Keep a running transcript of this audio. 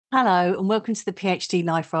Hello and welcome to the PhD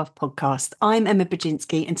Life Raft podcast. I'm Emma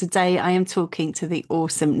Brzezinski and today I am talking to the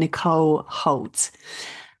awesome Nicole Holt.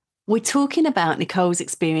 We're talking about Nicole's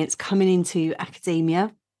experience coming into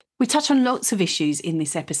academia. We touch on lots of issues in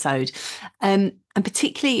this episode, and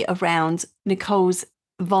particularly around Nicole's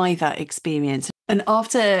Viva experience. And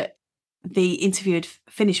after the interview had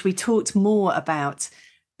finished, we talked more about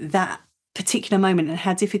that particular moment and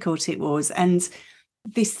how difficult it was, and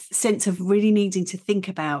this sense of really needing to think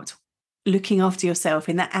about looking after yourself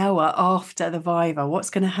in that hour after the Viva. What's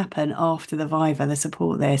going to happen after the Viva, the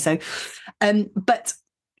support there. So, but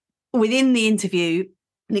within the interview,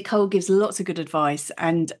 Nicole gives lots of good advice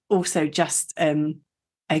and also just a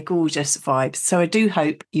gorgeous vibe. So I do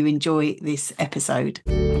hope you enjoy this episode.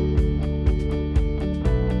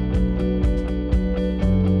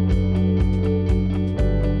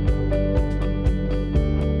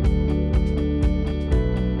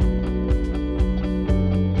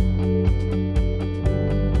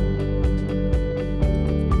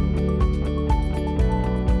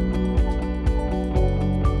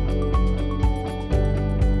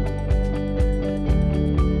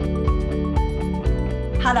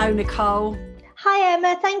 Hello, Nicole. Hi,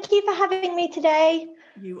 Emma. Thank you for having me today.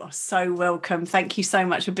 You are so welcome. Thank you so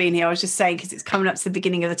much for being here. I was just saying, because it's coming up to the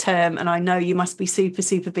beginning of the term and I know you must be super,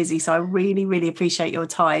 super busy. So I really, really appreciate your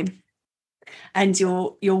time and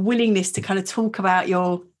your willingness to kind of talk about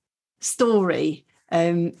your story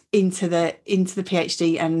into the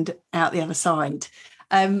PhD and out the other side.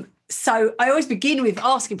 So I always begin with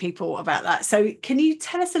asking people about that. So can you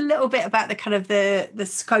tell us a little bit about the kind of the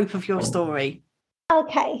scope of your story?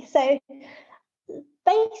 Okay, so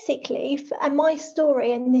basically, and my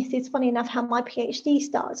story, and this is funny enough how my PhD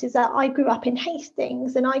starts, is that I grew up in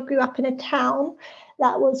Hastings and I grew up in a town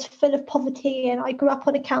that was full of poverty, and I grew up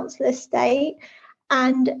on a council estate,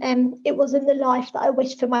 and it wasn't the life that I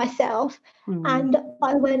wished for myself. And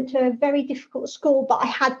I went to a very difficult school, but I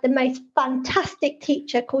had the most fantastic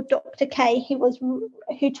teacher called Dr. K,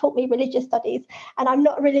 who taught me religious studies. And I'm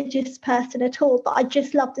not a religious person at all, but I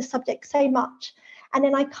just love the subject so much. And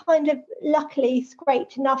then I kind of luckily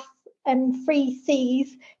scraped enough free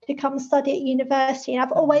C's to come study at university. And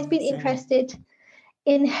I've always been interested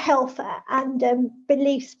in health and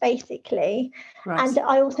beliefs, basically. Right. And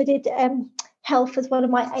I also did health as one of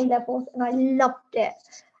my A-levels, and I loved it.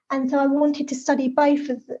 And so I wanted to study both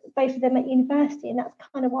of them at university. And that's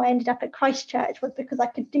kind of why I ended up at Christ Church, was because I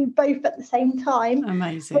could do both at the same time.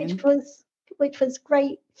 Amazing. Which was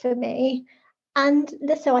great for me. And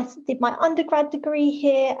so I did my undergrad degree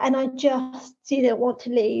here, and I just didn't want to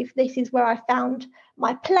leave. This is where I found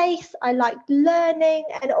my place. I liked learning.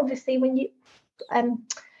 And obviously when you,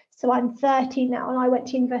 so I'm 30 now, and I went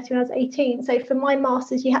to university when I was 18. So for my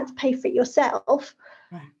master's, you had to pay for it yourself.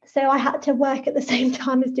 Right. So I had to work at the same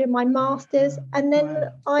time as doing my master's. And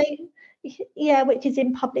then which is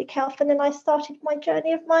in public health. And then I started my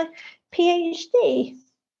journey of my PhD.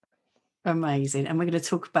 Amazing. And we're going to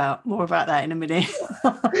talk more about that in a minute.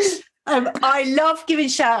 I love giving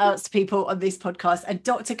shout outs to people on this podcast, and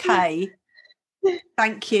Dr. K,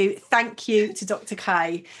 thank you to Dr.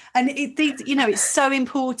 K. And it's so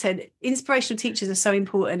important. Inspirational teachers are so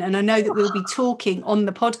important. And I know that we'll be talking on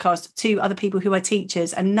the podcast to other people who are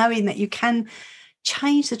teachers, and knowing that you can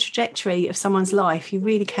change the trajectory of someone's life. You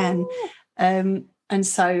really can. And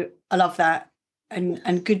so I love that,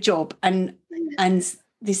 and good job. And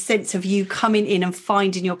this sense of you coming in and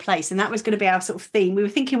finding your place. And that was going to be our sort of theme. We were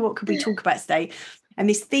thinking, what could we talk about today? And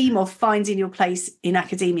this theme of finding your place in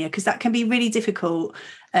academia, because that can be really difficult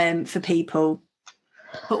for people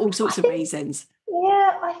for all sorts of reasons.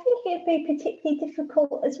 Yeah, I think it'd be particularly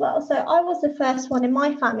difficult as well. So I was the first one in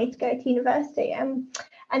my family to go to university, and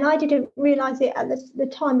I didn't realise it at the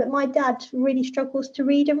time, but my dad really struggles to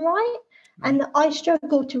read and write. And I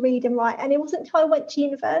struggled to read and write. And it wasn't until I went to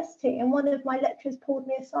university and one of my lecturers pulled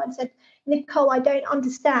me aside and said, Nicole, I don't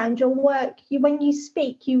understand your work. When you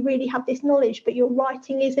speak, you really have this knowledge, but your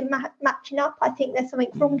writing isn't matching up. I think there's something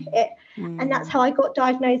wrong here. And that's how I got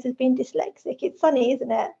diagnosed as being dyslexic. It's funny,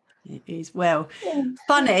 isn't it? It is. Well,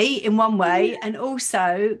 funny in one way. And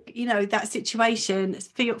also, that situation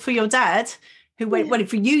for your dad, who went, well,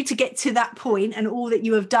 for you to get to that point and all that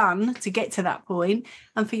you have done to get to that point,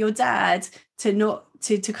 and for your dad to not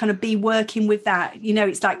to kind of be working with that,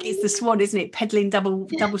 it's like it's the swan, isn't it, pedaling double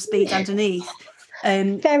speed underneath.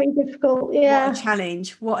 Very difficult. Yeah.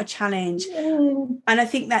 What a challenge. And I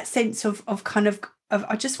think that sense of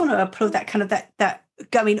I just want to applaud that kind of that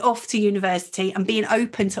going off to university and being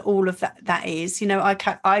open to all of that is,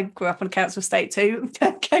 I grew up on a council estate too.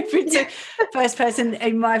 First person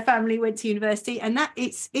in my family went to university, and that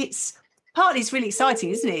it's partly it's really exciting,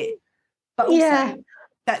 isn't it? But also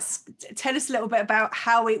tell us a little bit about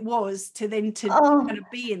how it was to kind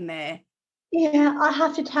of be in there. Yeah, I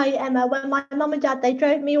have to tell you, Emma, when my mum and dad, they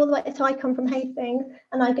drove me all the way, so I come from Hastings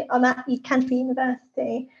and I'm at Canterbury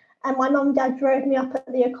University, and my mum and dad drove me up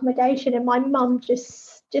at the accommodation, and my mum just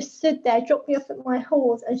stood there, dropped me off at my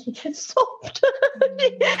halls, and she just sobbed.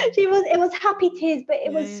 It was happy tears, but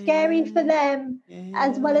it was scary for them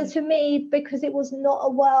as well as for me, because it was not a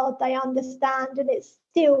world they understand, and it's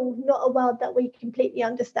still not a world that we completely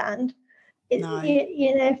understand. No.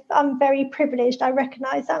 You know, I'm very privileged. I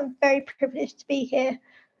recognise I'm very privileged to be here.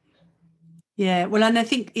 Yeah, well, and I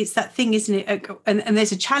think it's that thing, isn't it? And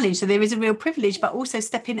there's a challenge. So there is a real privilege, but also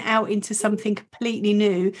stepping out into something completely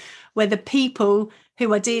new where the people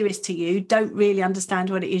who are dearest to you don't really understand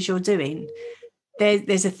what it is you're doing.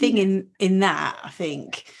 There's a thing in that, I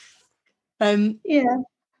think. So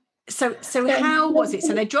how was it?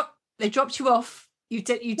 So they dropped you off. You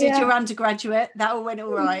did your undergraduate. That all went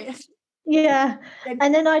all right. Yeah.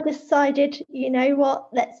 And then I decided, you know what,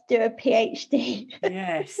 let's do a PhD.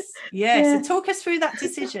 Yes. So talk us through that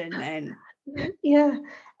decision then. Yeah.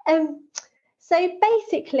 So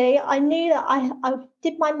basically, I knew that I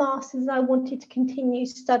did my master's and I wanted to continue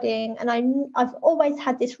studying. And I've always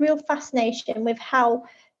had this real fascination with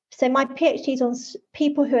so my PhD is on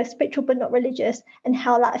people who are spiritual but not religious and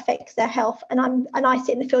how that affects their health. And I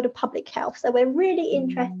sit in the field of public health. So we're really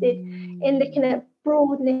interested in looking at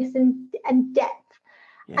broadness and depth.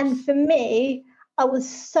 Yes. And for me, I was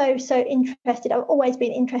so interested. I've always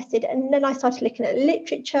been interested. And then I started looking at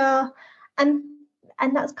literature, and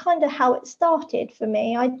that's kind of how it started for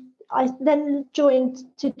me. I then joined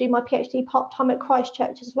to do my PhD part-time at Christ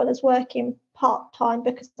Church, as well as working part-time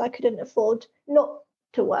because I couldn't afford not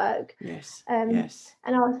to work. Yes. And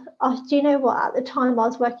I was, do you know what? At the time, I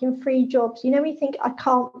was working 3 jobs. You know, we think I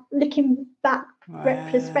can't, looking back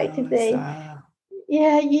retrospectively.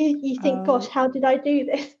 Yeah, you think, gosh, how did I do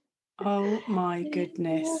this? Oh my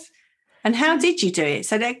goodness. And how did you do it?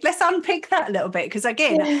 So let's unpick that a little bit, because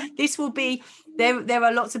again, this will be there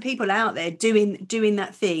are lots of people out there doing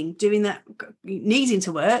that thing, doing that, needing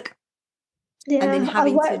to work. Yeah, and then I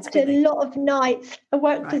worked a lot of nights. I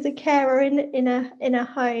worked as a carer in a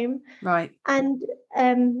home. Right. And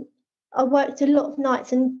I worked a lot of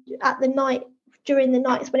nights, and during the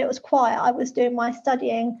nights when it was quiet, I was doing my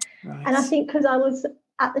studying. Right. And I think because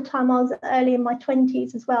at the time I was early in my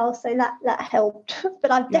 20s as well, so that helped.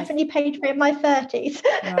 But I've definitely paid for it in my 30s.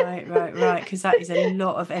 Right. Because that is a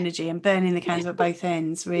lot of energy and burning the candle at both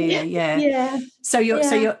ends, really. Yeah. So you're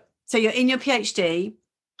in your PhD.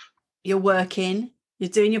 You're working, you're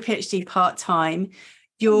doing your PhD part-time.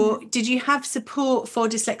 Did you have support for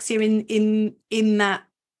dyslexia in that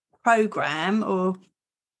program, or?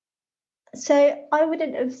 So I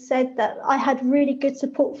wouldn't have said that I had really good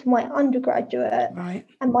support for my undergraduate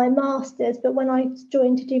and my master's, but when I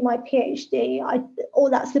joined to do my PhD, all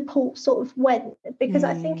that support sort of went, because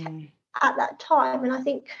I think at that time, and I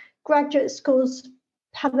think graduate schools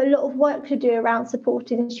have a lot of work to do around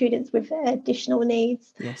supporting students with additional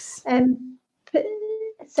needs. Yes. And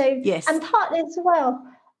partly as well,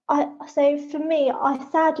 so for me,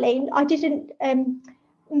 I didn't.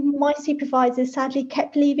 My supervisors sadly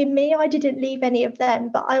kept leaving me. I didn't leave any of them,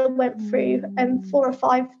 but I went through 4 or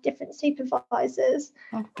 5 different supervisors,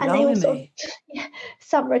 and they all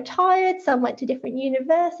some retired, some went to different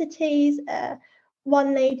universities.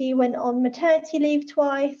 One lady went on maternity leave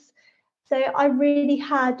twice. So I really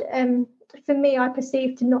had, for me, I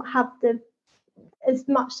perceived to not have as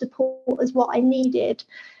much support as what I needed.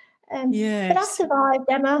 But I survived,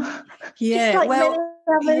 Emma.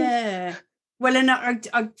 Yeah. Well, and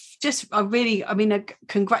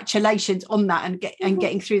congratulations on that and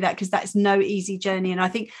getting through that, because that's no easy journey. And I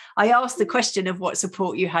think I asked the question of what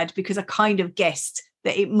support you had because I kind of guessed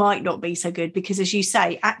that it might not be so good, because as you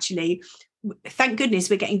say, actually, thank goodness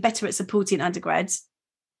we're getting better at supporting undergrads.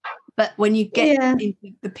 But when you get into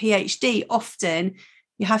the PhD, often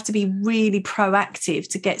you have to be really proactive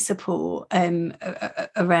to get support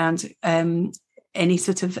around any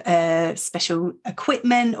sort of special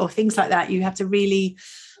equipment or things like that. You have to really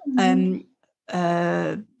be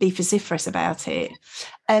vociferous about it.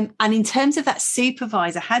 And in terms of that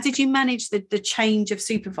supervisor, how did you manage the change of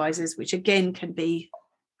supervisors, which again can be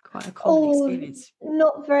quite a common experience?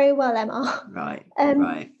 Not very well, Emma. Right.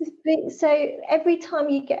 So every time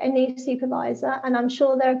you get a new supervisor, and I'm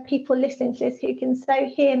sure there are people listening to this who can so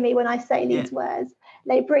hear me when I say these words,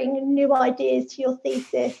 they bring new ideas to your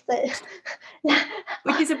thesis.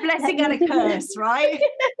 Which is a blessing and a curse, right?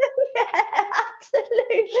 Yeah,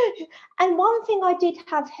 absolutely. And one thing I did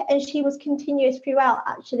have, and she was continuous throughout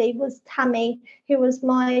actually, was Tammy, who was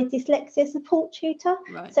my dyslexia support tutor.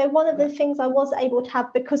 Right. So one of the things I was able to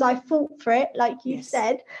have, because I fought for it, like you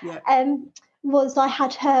said, was I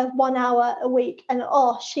had her 1 hour a week, and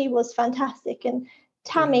she was fantastic. And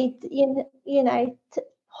Tammy, you know,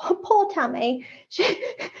 poor Tammy.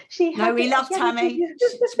 She had. No, we love Tammy.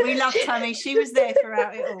 We love Tammy. She was there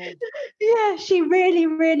throughout it all. Yeah, she really,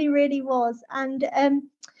 really, really was. And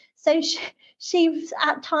so she was,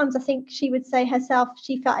 at times, I think she would say herself,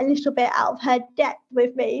 she felt a little bit out of her depth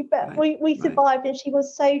with me, but we survived, and she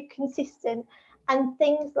was so consistent. And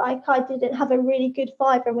things like I didn't have a really good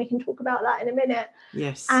fiver, and we can talk about that in a minute.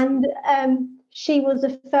 Yes. And she was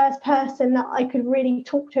the first person that I could really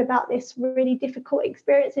talk to about this really difficult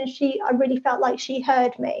experience, and I really felt like she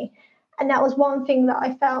heard me. And that was one thing that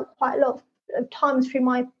I felt quite a lot of times through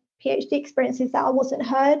my PhD experiences, that I wasn't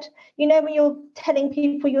heard. You know, when you're telling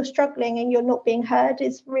people you're struggling and you're not being heard,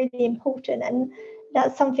 is really important. And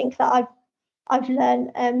that's something that I've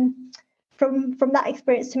learned from that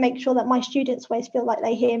experience, to make sure that my students always feel like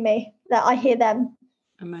they hear me, that I hear them.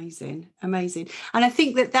 Amazing. And I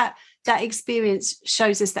think that experience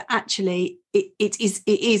shows us that actually it is,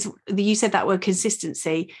 you said that word,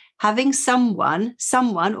 consistency. Having someone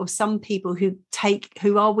or some people who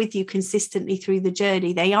are with you consistently through the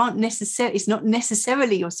journey. They aren't necessarily, it's not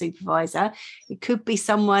necessarily your supervisor. It could be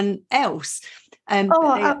someone else.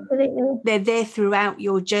 Absolutely. They're there throughout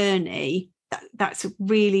your journey. That's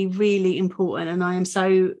really, really important. And I am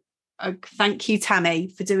so thank you, Tammy,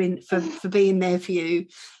 for being there for you.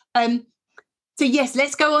 So yes,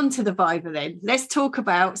 let's go on to the Viva then. Let's talk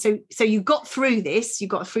about, so you got through this, you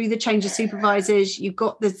got through the change of supervisors, you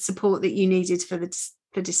got the support that you needed for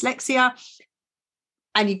dyslexia,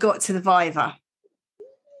 and you got to the Viva.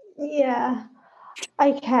 Yeah.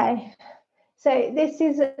 Okay. So this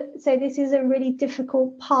is a really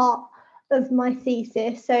difficult part of my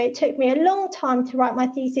thesis. So it took me a long time to write my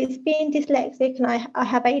thesis. Being dyslexic, and I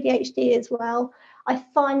have ADHD as well, I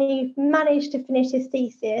finally managed to finish this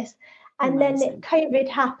thesis. And Amazing. Then COVID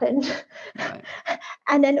happened. Right.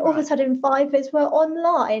 And then all of a sudden Vivas were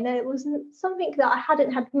online. And it was something that I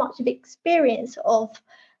hadn't had much of experience of,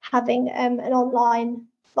 having an online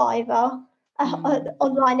Viva,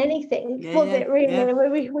 online anything, was it really?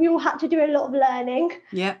 Yeah. We all had to do a lot of learning.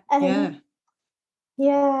 Yeah.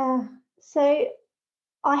 Yeah. So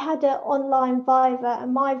I had an online Viva,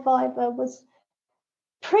 and my Viva was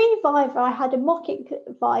pre-Viva. I had a mock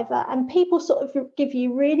Viva, and people sort of give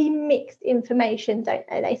you really mixed information, don't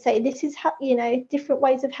they? They say this is how, different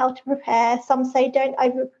ways of how to prepare. Some say don't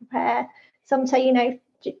over prepare. Some say,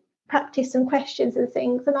 practice some questions and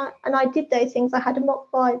things. And I did those things. I had a mock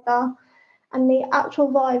Viva, and the actual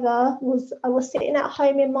Viva was, I was sitting at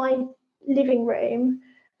home in my living room,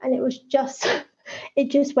 and it was just. It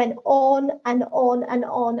just went on and on and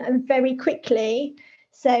on, and very quickly.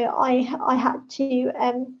 So I had to,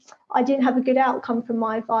 I didn't have a good outcome from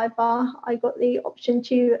my Viva. I got the option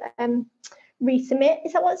to resubmit.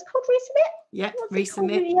 Is that what it's called? Resubmit? Yeah,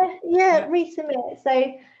 resubmit. Yeah, resubmit.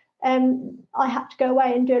 So I had to go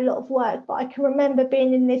away and do a lot of work. But I can remember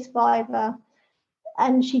being in this Viva,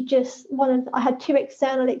 and she just I had two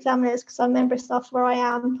external examiners, because I'm a member of staff where I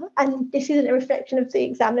am, and this isn't a reflection of the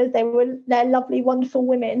examiners. They're lovely, wonderful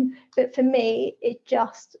women, but for me, it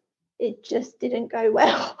just didn't go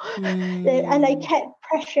well. And they kept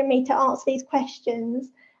pressuring me to answer these questions,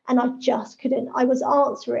 and I just couldn't. I was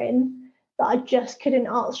answering, but I just couldn't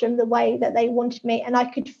answer them the way that they wanted me, and I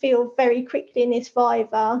could feel very quickly in this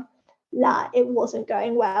Viva that it wasn't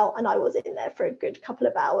going well, and I was in there for a good couple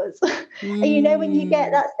of hours. And when you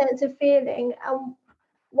get that sense of feeling,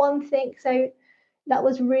 one thing, so that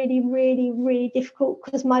was really, really, really difficult,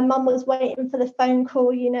 because my mum was waiting for the phone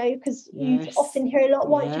call, because you often hear a lot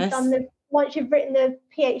once you've written the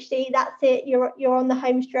PhD, that's it, you're on the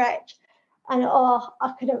home stretch. And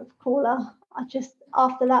I couldn't call her. I just,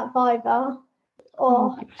 after that Viva,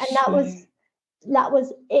 and that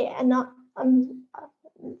was it. And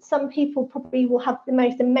some people probably will have the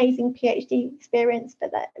most amazing PhD experience,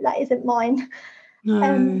 but that isn't mine.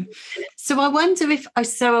 No. So I wonder,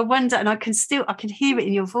 and I can hear it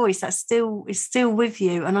in your voice. It's still with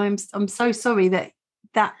you, and I'm so sorry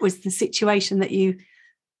that was the situation that you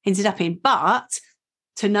ended up in. But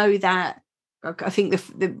to know that, I think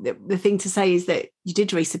the thing to say is that you did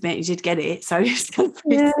resubmit, you did get it. So it's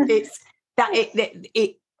that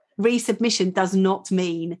resubmission does not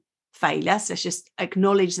mean failure. So let's just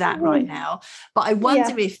acknowledge that right now. But I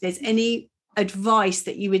wonder if there's any advice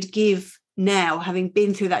that you would give now, having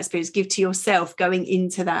been through that experience, give to yourself going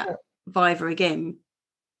into that Viva again?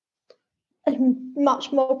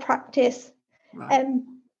 Much more practice, right.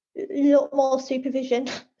 A lot more supervision,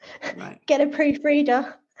 right. Get a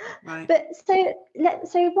proofreader. Right. But so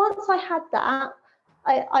once I had that,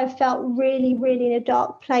 I felt really, really in a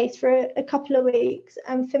dark place for a couple of weeks.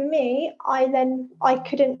 And for me, I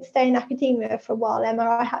couldn't stay in academia for a while, Emma.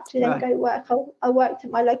 I had to then go work. I worked at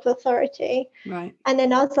my local authority. Right. And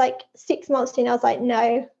then I was like 6 months in, I was like,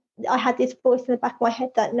 no, I had this voice in the back of my head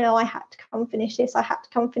that no, I had to come finish this. I had to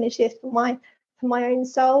come finish this for my own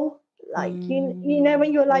soul. Like you know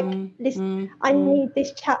when you're like, I need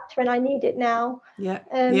this chapter and I need it now.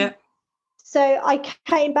 Yeah. So I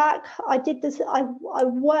came back, I did this, I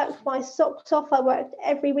worked my socks off, I worked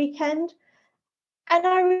every weekend, and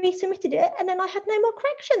I resubmitted it, and then I had no more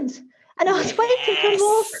corrections. And I was waiting for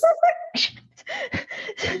more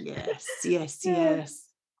corrections. Yes.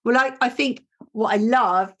 Well, I think what I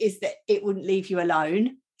love is that it wouldn't leave you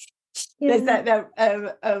alone. Yeah. There's that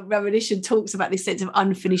Ramanujan talks about this sense of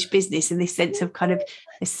unfinished business and this sense of kind of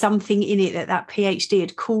there's something in it that PhD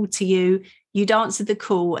had called to you. You'd answered the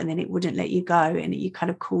call and then it wouldn't let you go, and you kind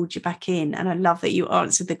of called you back in. And I love that you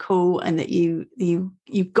answered the call and that you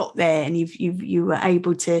got there and you were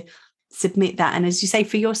able to submit that. And as you say,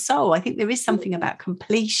 for your soul, I think there is something about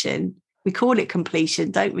completion. We call it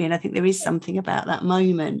completion, don't we? And I think there is something about that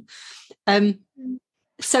moment.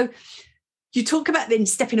 So you talk about then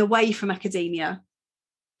stepping away from academia.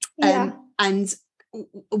 And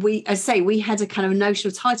we had a kind of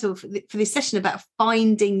notional title for this session about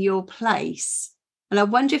finding your place. And I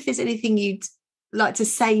wonder if there's anything you'd like to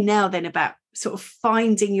say now then about sort of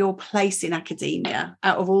finding your place in academia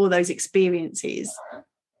out of all those experiences.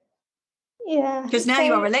 Yeah. Because now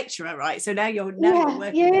you are a lecturer, right? So now you're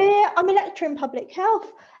working. Yeah. I'm a lecturer in public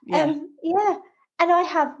health. And I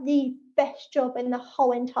have the best job in the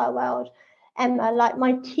whole entire world. And like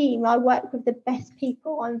my team, I work with the best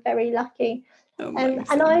people. I'm very lucky. And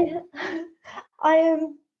I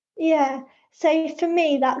am, So for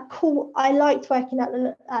me, that cool. I liked working at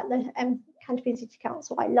the Canterbury City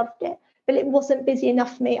Council. I loved it, but it wasn't busy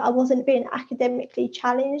enough for me. I wasn't being academically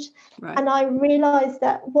challenged, and I realised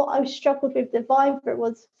that what I struggled with the Viva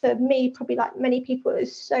was, for me, probably like many people, it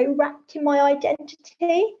was so wrapped in my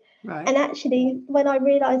identity. Right. And actually, when I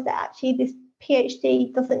realised that actually this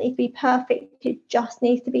PhD doesn't need to be perfect, it just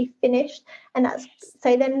needs to be finished, and that's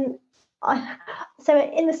so then. So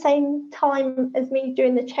in the same time as me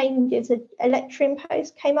doing the changes, a lecturing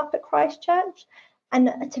post came up at Christ Church.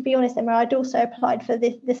 And to be honest, Emma, I'd also applied for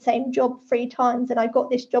the same job 3 times, and I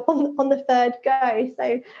got this job on the 3rd go.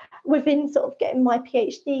 So within sort of getting my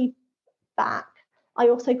PhD back, I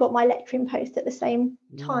also got my lecturing post at the same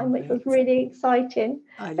time, which was really exciting.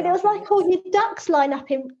 But it was like all your ducks line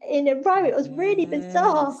up in a row. It was really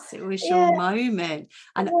bizarre. It was your moment.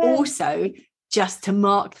 And also, just to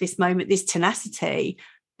mark this moment, this tenacity,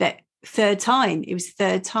 that third time.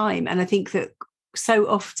 And I think that so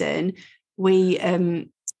often we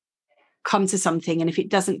come to something, and if it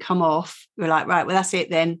doesn't come off, we're like, right, well, that's it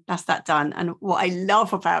then, that's that done. And what I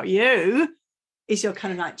love about you is you're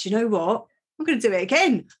kind of like, do you know what? I'm going to do it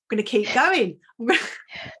again. I'm going to keep going.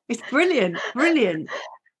 It's brilliant.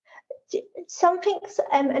 Something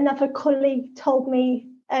another colleague told me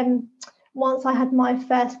once I had my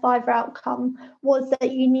first Viva outcome was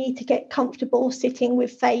that you need to get comfortable sitting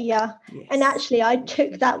with failure. Yes. And actually I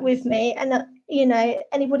took that with me, and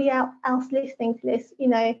anybody else listening to this,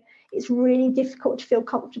 it's really difficult to feel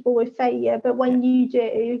comfortable with failure, but when you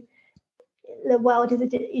do, the world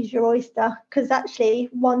is your oyster, because actually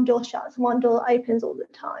one door shuts, one door opens all the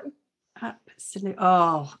time. Absolutely.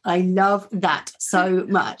 Oh, I love that so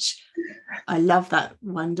much. I love that.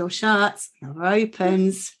 One door shuts, another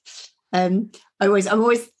opens. I'm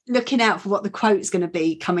always looking out for what the quote's going to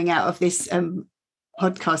be coming out of this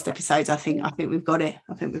podcast episode. I think we've got it.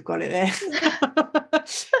 There.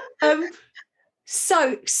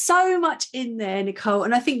 So much in there, Nicole,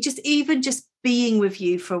 and I think just being with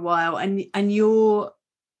you for a while, and your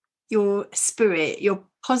spirit, your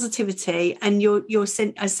positivity, and your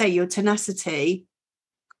tenacity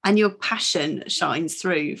and your passion shines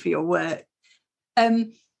through for your work.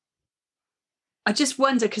 I just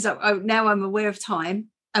wonder, because now I'm aware of time,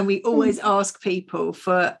 and we always ask people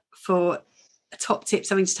for a top tip,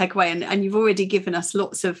 something to take away, and you've already given us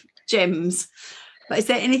lots of gems. But is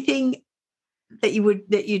there anything that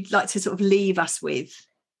you'd like to sort of leave us with?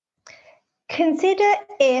 Consider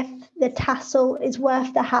if the tassel is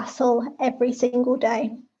worth the hassle every single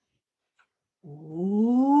day.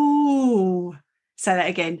 Ooh, say that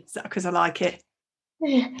again, because I like it.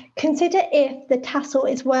 Consider if the tassel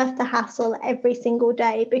is worth the hassle every single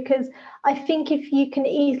day, because I think if you can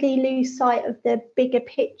easily lose sight of the bigger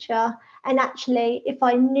picture, and actually if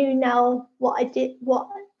I knew now what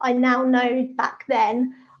I now know back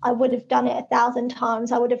then, I would have done it 1,000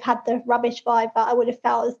 times. I would have had the rubbish vibe, but I would have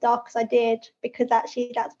felt as dark as I did, because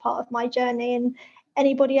actually that's part of my journey. And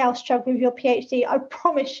anybody else struggling with your PhD, I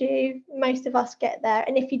promise you most of us get there.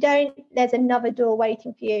 And if you don't, there's another door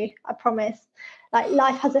waiting for you, I promise. Like,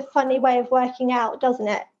 life has a funny way of working out, doesn't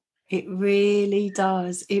it? It really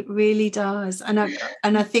does. It really does. And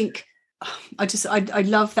I think I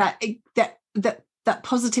love that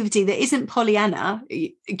positivity that isn't Pollyanna,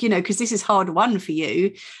 because this is hard won for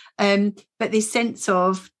you. But this sense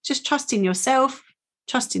of just trusting yourself,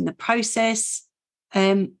 trusting the process.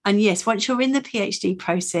 And yes, once you're in the PhD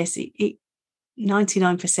process, it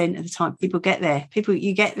 99% of the time people get there.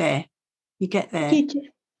 You get there. You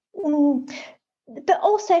do. But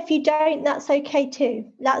also, if you don't, that's okay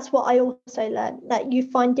too. That's what I also learned, that you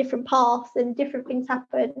find different paths and different things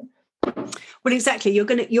happen. Well, exactly.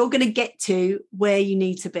 You're gonna get to where you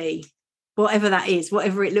need to be, whatever that is,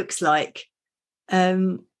 whatever it looks like.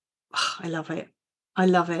 I love it. I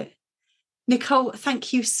love it. Nicole,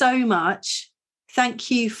 thank you so much.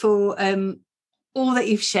 Thank you for all that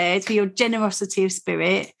you've shared, for your generosity of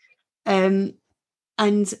spirit, and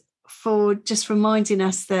for just reminding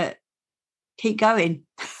us that keep going.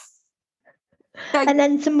 And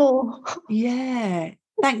then some more. Yeah.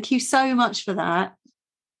 Thank you so much for that.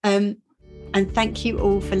 And thank you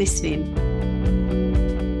all for listening.